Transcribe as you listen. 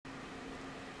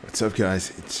What's up,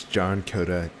 guys? It's John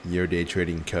Coda, your day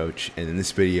trading coach, and in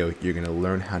this video you're going to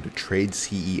learn how to trade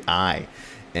CEI.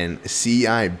 And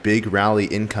CEI, big rally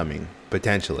incoming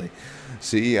potentially.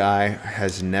 CEI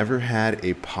has never had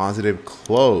a positive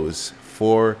close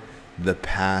for the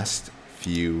past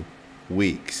few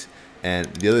weeks,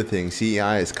 and the other thing,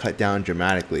 CEI is cut down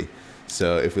dramatically.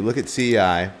 So if we look at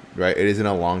CEI, right, it is in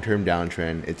a long-term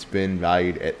downtrend. It's been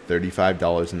valued at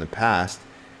 $35 in the past,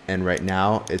 and right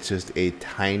now it's just a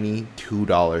tiny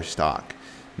 $2 stock.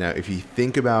 Now, if you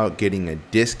think about getting a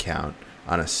discount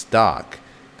on a stock,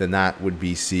 then that would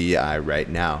be CEI right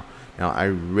now. Now, I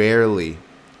rarely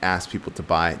ask people to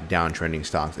buy downtrending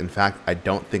stocks. In fact, I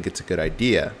don't think it's a good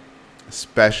idea,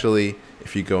 especially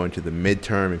if you go into the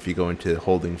midterm, if you go into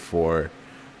holding for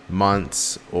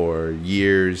months or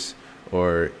years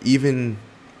or even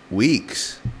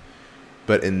weeks.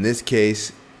 But in this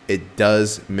case, it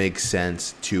does make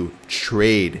sense to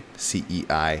trade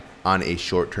CEI on a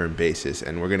short-term basis,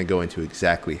 and we're going to go into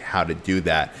exactly how to do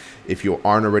that. If you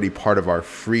aren't already part of our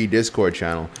free Discord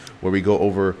channel where we go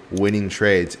over winning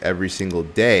trades every single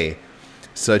day,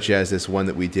 such as this one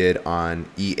that we did on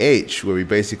where we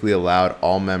basically allowed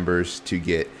all members to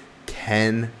get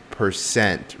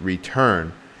 10%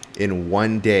 return in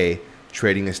one day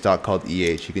trading a stock called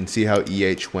You can see how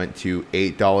went to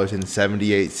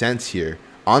 $8.78 here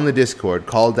on the Discord,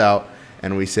 called out,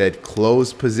 and we said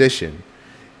close position,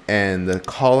 and the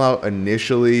call out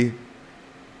initially,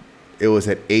 it was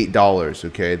at $8.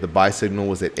 Okay, the buy signal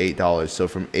was at $8. So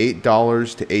from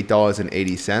 $8 to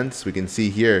 $8.80, we can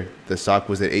see here the stock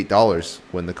was at $8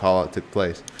 when the call out took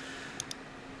place.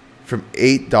 From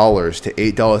 $8 to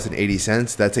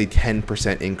 $8.80, that's a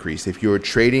 10% increase. If you're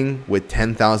trading with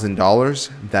 $10,000,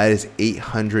 that is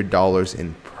 $800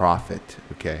 in profit.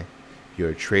 Okay, if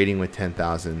you're trading with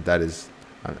 10,000, that is,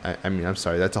 I'm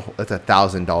sorry, that's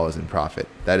 $1,000 in profit.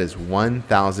 That is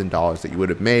 $1,000 that you would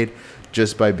have made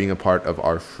just by being a part of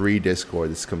our free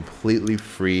Discord. It's completely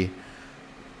free,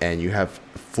 and you have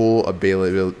full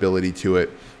availability to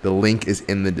it. The link is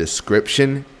in the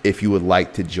description if you would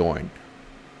like to join.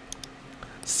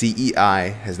 CEI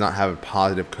has not had a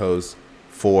positive close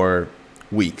for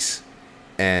weeks,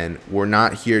 and we're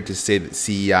not here to say that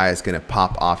CEI is going to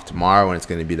pop off tomorrow and it's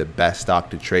going to be the best stock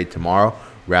to trade tomorrow.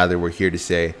 Rather, we're here to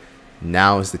say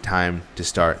now is the time to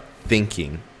start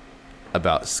thinking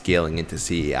about scaling into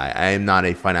CEI. I am not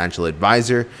a financial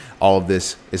advisor. All of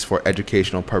this is for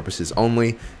educational purposes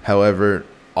only. However,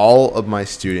 all of my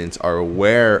students are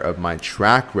aware of my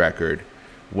track record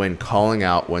when calling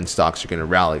out when stocks are going to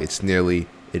rally. It's nearly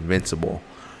invincible.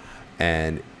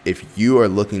 And if you are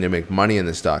looking to make money in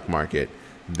the stock market,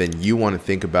 then you want to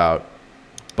think about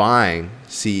buying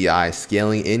CEI,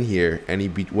 scaling in here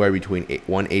anywhere between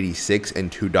 $186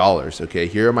 and $2. Okay,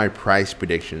 here are my price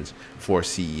predictions for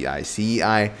CEI.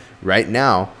 CEI right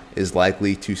now is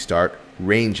likely to start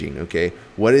ranging. Okay,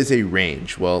 what is a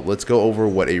range? Well, let's go over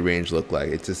what a range looks like.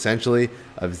 It's essentially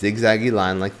a zigzaggy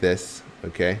line like this.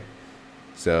 Okay,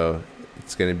 so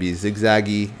it's going to be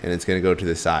zigzaggy and it's going to go to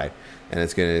the side, and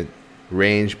it's going to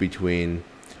range between,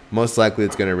 most likely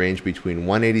it's going to range between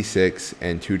 $186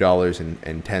 and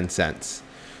 $2.10.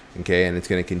 Okay, and it's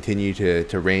going to continue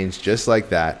to range just like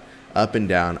that, up and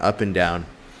down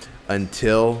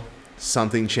until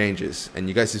something changes. And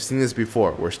you guys have seen this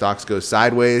before, where stocks go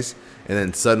sideways and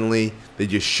then suddenly they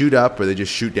just shoot up or they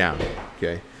just shoot down.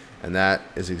 Okay, and that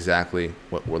is exactly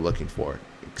what we're looking for,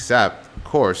 except of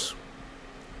course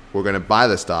we're going to buy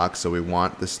the stock, so we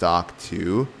want the stock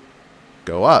to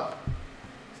go up.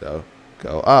 So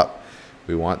go up.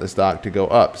 We want the stock to go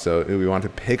up. So we want to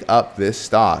pick up this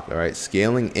stock, all right,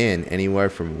 scaling in anywhere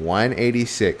from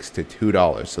 $186 to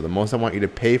 $2. So the most I want you to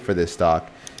pay for this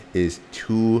stock is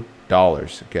 $2.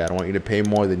 Okay, I don't want you to pay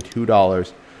more than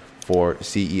 $2 for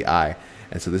CEI.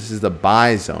 And so this is the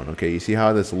buy zone. Okay, you see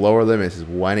how this lower limit is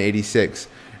 186,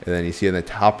 and then you see on the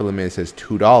top limit it says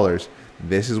 $2.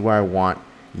 This is where I want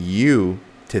you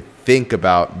to think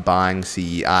about buying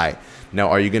CEI. Now,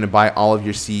 are you going to buy all of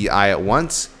your CEI at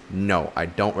once? No, I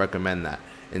don't recommend that.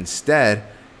 Instead,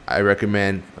 I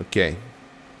recommend, okay,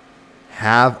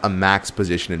 have a max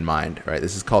position in mind. All right,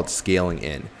 this is called scaling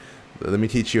in. Let me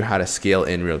teach you how to scale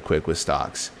in real quick with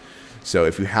stocks. So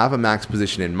if you have a max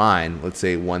position in mind, let's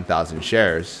say 1,000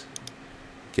 shares,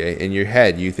 okay, in your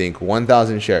head you think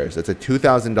 1,000 shares, that's a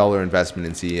 $2,000 investment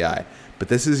in CEI, but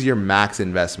this is your max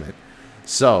investment.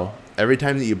 So every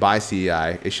time that you buy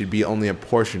CEI, it should be only a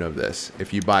portion of this.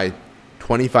 If you buy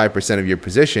 25% of your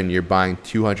position, you're buying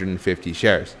 250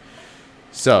 shares.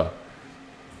 So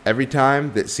every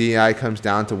time that CEI comes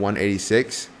down to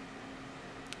 186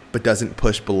 but doesn't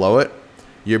push below it,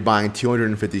 you're buying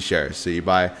 250 shares. So you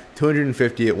buy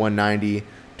 250 at 190,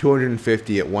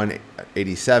 250 at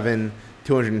 187,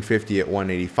 250 at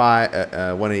 185,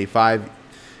 185.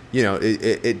 You know,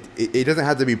 it doesn't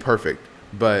have to be perfect,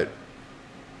 but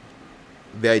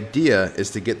the idea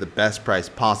is to get the best price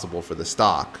possible for the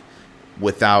stock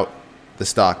without the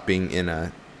stock being in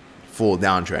a full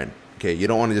downtrend. Okay, you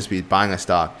don't want to just be buying a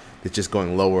stock that's just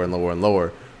going lower and lower and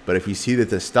lower. But if you see that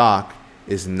the stock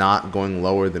is not going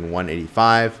lower than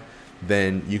 185,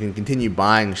 then you can continue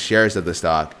buying shares of the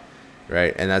stock,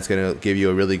 right? And that's going to give you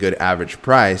a really good average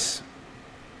price.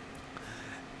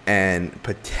 And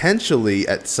potentially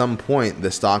at some point,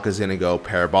 the stock is going to go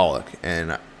parabolic.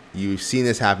 And you've seen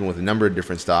this happen with a number of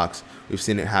different stocks. We've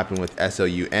seen it happen with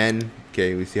SOUN.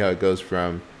 Okay, we see how it goes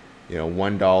from, you know,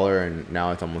 $1 and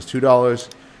now it's almost $2.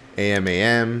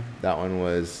 AMAM, that one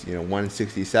was, you know,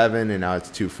 167 and now it's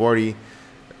 240.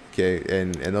 Okay,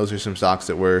 and those are some stocks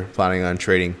that we're planning on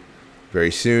trading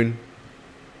very soon.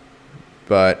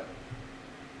 But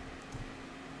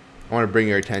I want to bring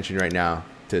your attention right now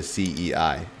to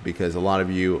CEI, because a lot of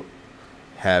you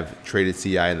have traded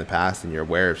CEI in the past and you're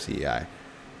aware of CEI.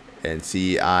 And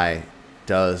CEI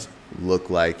does look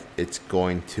like it's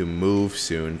going to move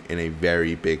soon in a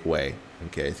very big way.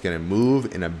 Okay, it's going to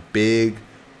move in a big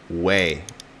way.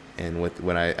 And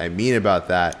what I mean about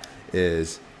that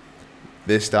is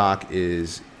this stock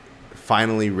is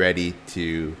finally ready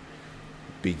to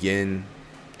begin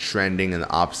trending in the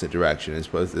opposite direction. It's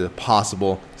a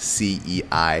possible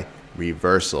CEI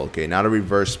reversal. Okay, not a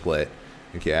reverse split.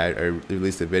 Okay, I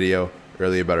released a video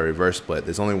earlier about a reverse split.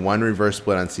 There's only one reverse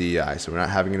split on CEI, so we're not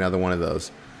having another one of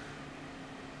those,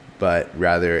 but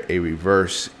rather a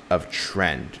reverse of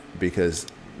trend, because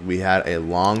we had a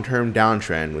long-term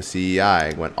downtrend with CEI.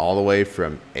 It went all the way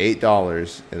from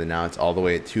 $8 and then now it's all the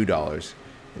way at $2.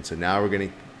 And so now we're going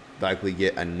to likely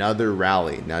get another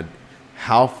rally. Now,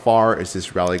 how far is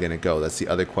this rally going to go? That's the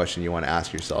other question you want to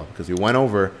ask yourself, because we went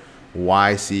over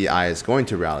why CEI is going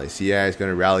to rally. CEI is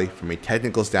going to rally from a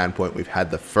technical standpoint. We've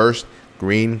had the first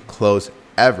green close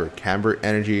ever. Camber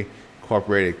Energy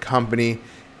Incorporated company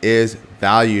is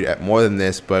valued at more than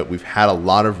this, but we've had a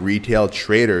lot of retail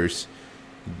traders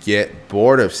get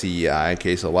bored of CEI.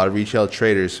 Okay, so a lot of retail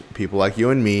traders, people like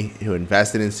you and me, who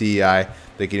invested in CEI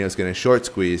thinking it was going to short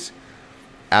squeeze.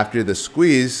 After the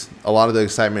squeeze, a lot of the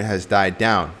excitement has died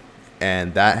down,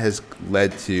 and that has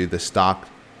led to the stock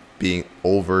being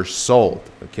oversold.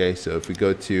 Okay, so if we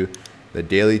go to the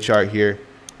daily chart here,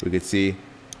 we could see,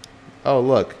 oh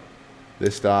look,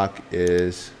 this stock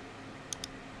is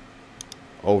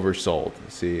oversold.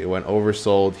 See, it went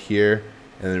oversold here,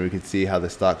 and then we can see how the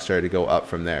stock started to go up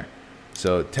from there.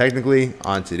 So technically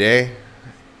on today,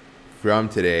 from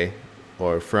today,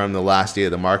 or from the last day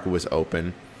of the market was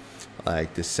open,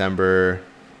 like December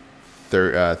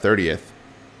 30th,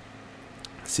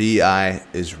 CEI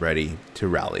is ready to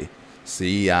rally.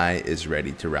 CEI is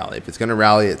ready to rally. If it's going to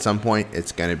rally at some point,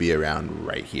 it's going to be around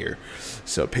right here.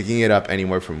 So picking it up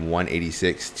anywhere from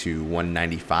 186 to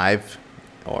 195,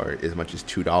 or as much as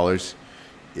 $2,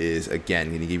 is again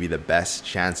going to give you the best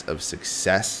chance of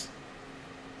success.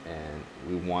 And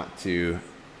we want to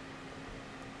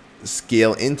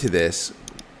scale into this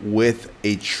with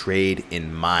a trade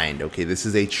in mind. Okay, this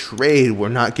is a trade. We're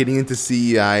not getting into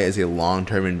CEI as a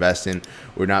long-term investment.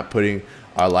 We're not putting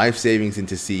our life savings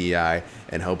into CEI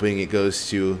and hoping it goes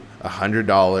to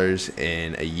 $100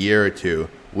 in a year or two.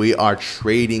 We are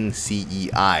trading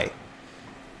CEI,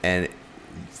 and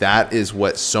that is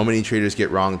what so many traders get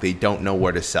wrong. They don't know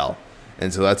where to sell.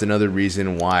 And so that's another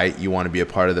reason why you want to be a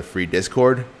part of the free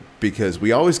Discord, because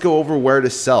we always go over where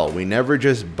to sell. We never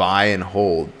just buy and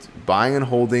hold. Buying and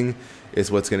holding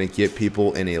is what's going to get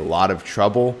people in a lot of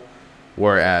trouble,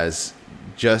 whereas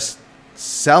just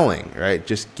selling, right,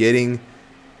 just getting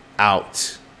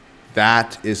out,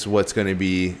 that is what's going to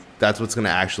be, that's what's going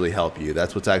to actually help you.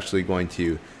 That's what's actually going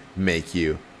to make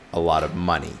you a lot of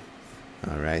money.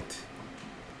 All right.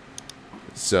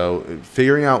 So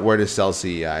figuring out where to sell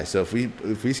CEI. So if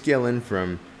we scale in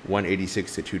from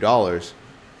 186 to $2,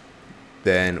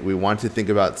 then we want to think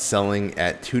about selling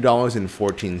at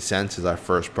 $2.14 as our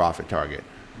first profit target.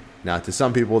 Now, to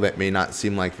some people that may not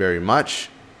seem like very much,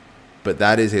 but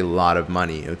that is a lot of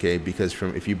money, okay? Because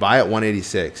if you buy at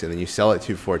 186 and then you sell at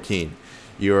 214,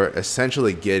 you're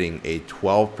essentially getting a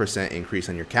 12% increase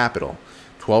on your capital.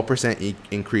 12%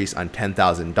 increase on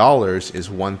 $10,000 is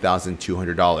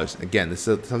 $1,200. Again, this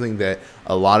is something that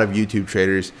a lot of YouTube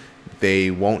traders, they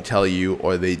won't tell you,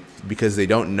 or because they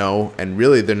don't know, and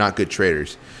really they're not good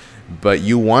traders. But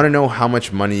you want to know how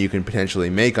much money you can potentially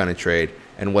make on a trade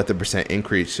and what the percent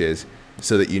increase is.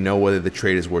 so that you know whether the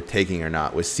trade is worth taking or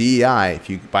not. With CEI, if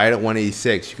you buy it at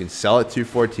 186, you can sell at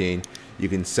 214. You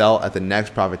can sell at the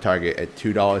next profit target at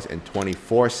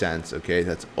 $2.24. Okay,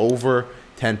 that's over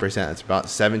 10%. That's about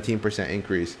 17%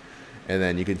 increase. And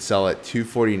then you can sell at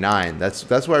 249.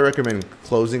 That's why I recommend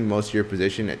closing most of your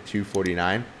position at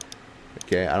 249.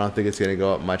 Okay, I don't think it's going to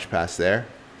go up much past there.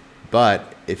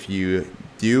 But if you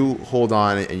do hold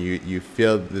on and you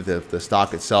feel that the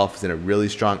stock itself is in a really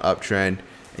strong uptrend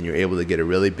and you're able to get a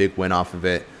really big win off of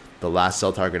it, the last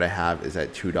sell target I have is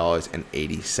at $2.87,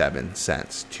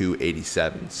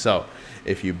 $2.87. So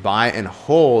if you buy and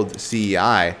hold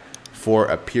CEI for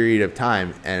a period of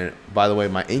time, and by the way,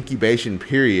 my incubation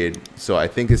period, so I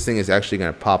think this thing is actually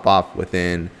going to pop off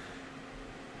within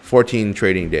 14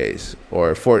 trading days,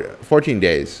 or 14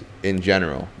 days in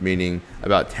general, meaning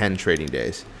about 10 trading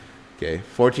days. Okay,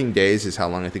 14 days is how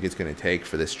long I think it's going to take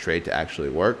for this trade to actually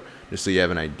work, just so you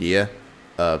have an idea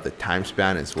of the time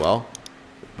span as well.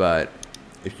 But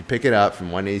if you pick it up from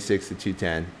 186 to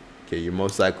 210, okay, you're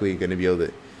most likely going to be able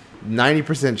to,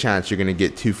 90% chance you're going to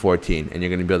get 214, and you're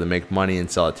going to be able to make money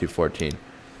and sell at 214.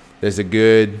 There's a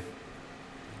good,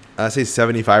 I'd say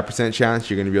 75% chance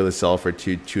you're going to be able to sell for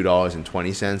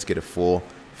 $2.20, get a full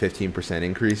 15%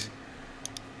 increase.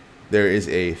 There is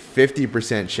a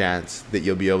 50% chance that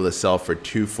you'll be able to sell for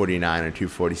 $249 or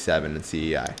 $247 in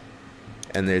CEI.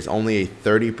 And there's only a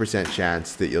 30%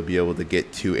 chance that you'll be able to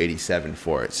get $287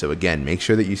 for it. So again, make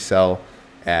sure that you sell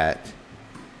at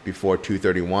before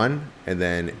 $231 and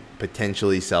then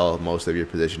potentially sell most of your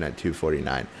position at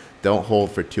 $249. Don't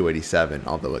hold for $287,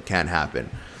 although it can happen.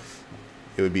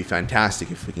 It would be fantastic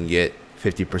if we can get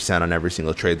 50% on every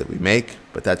single trade that we make,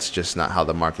 but that's just not how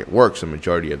the market works the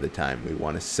majority of the time. We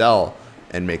want to sell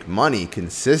and make money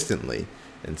consistently.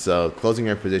 And so closing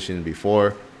our position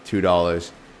before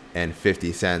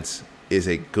 $2.50 is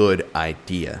a good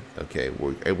idea. Okay,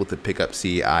 we're able to pick up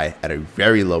CEI at a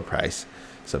very low price.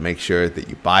 So make sure that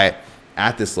you buy it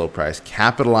at this low price,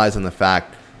 capitalize on the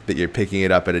fact that you're picking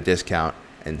it up at a discount,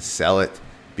 and sell it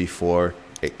before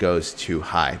it goes too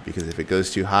high. Because if it goes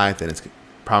too high, then it's,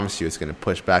 promise you, it's going to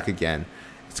push back again.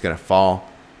 It's going to fall,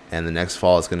 and the next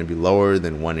fall is going to be lower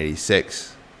than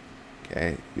 186.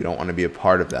 Okay, you don't want to be a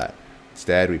part of that.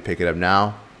 Instead, we pick it up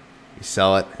now, we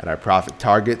sell it at our profit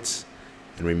targets,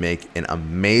 and we make an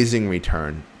amazing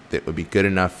return that would be good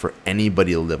enough for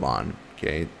anybody to live on.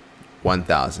 Okay,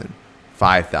 $1,000,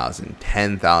 $5,000,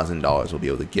 $10,000 we'll be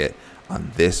able to get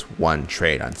on this one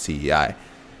trade on CEI,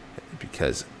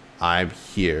 because I'm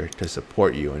here to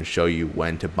support you and show you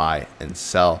when to buy and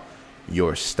sell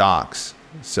your stocks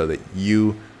so that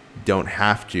you don't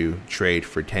have to trade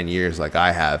for 10 years like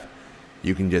I have.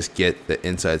 You can just get the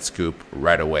inside scoop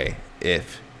right away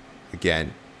if,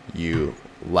 again, you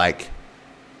like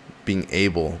being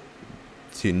able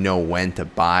to know when to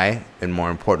buy and, more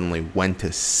importantly, when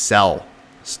to sell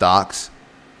stocks.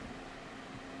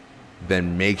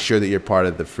 Then make sure that you're part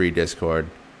of the free Discord,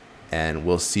 and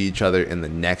we'll see each other in the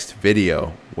next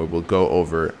video where we'll go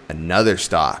over another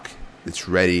stock that's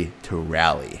ready to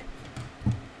rally.